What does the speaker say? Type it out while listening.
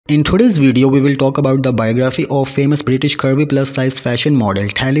In today's video, we will talk about the biography of famous British curvy plus-size fashion model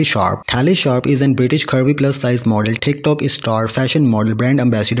Tally Sharp. Tally Sharp is an British curvy plus-size model, TikTok star, fashion model, brand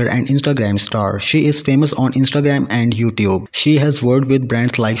ambassador and Instagram star. She is famous on Instagram and YouTube. She has worked with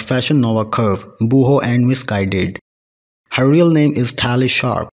brands like Fashion Nova, Curve, Boohoo and Misguided. Her real name is Tally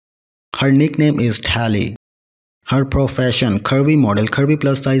Sharp. Her nickname is Tally. Her profession: curvy model, curvy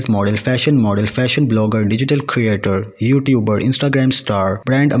plus-size model, fashion blogger, digital creator, YouTuber, Instagram star,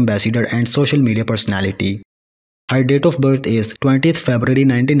 brand ambassador and social media personality. Her date of birth is 20th February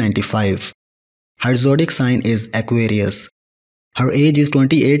 1995. Her zodiac sign is Aquarius. Her age is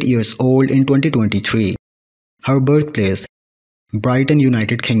 28 years old in 2023. Her birthplace: Brighton,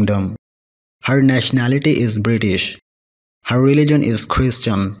 United Kingdom. Her nationality is British. Her religion is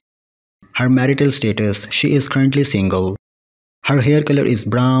Christian. Her marital status: she is currently single. Her hair color is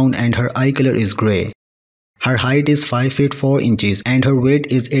brown and her eye color is grey. Her height is 5 feet 4 inches and her weight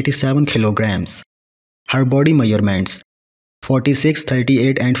is 87 kilograms. Her body measurements: 46,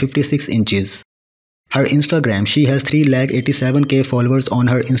 38 and 56 inches. Her Instagram: she has 3,87,000 followers on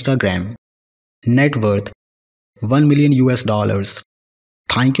her Instagram. Net worth: $1 million US.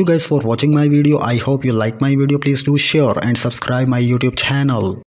 Thank you guys for watching my video. I hope you like my video. Please do share and subscribe my YouTube channel.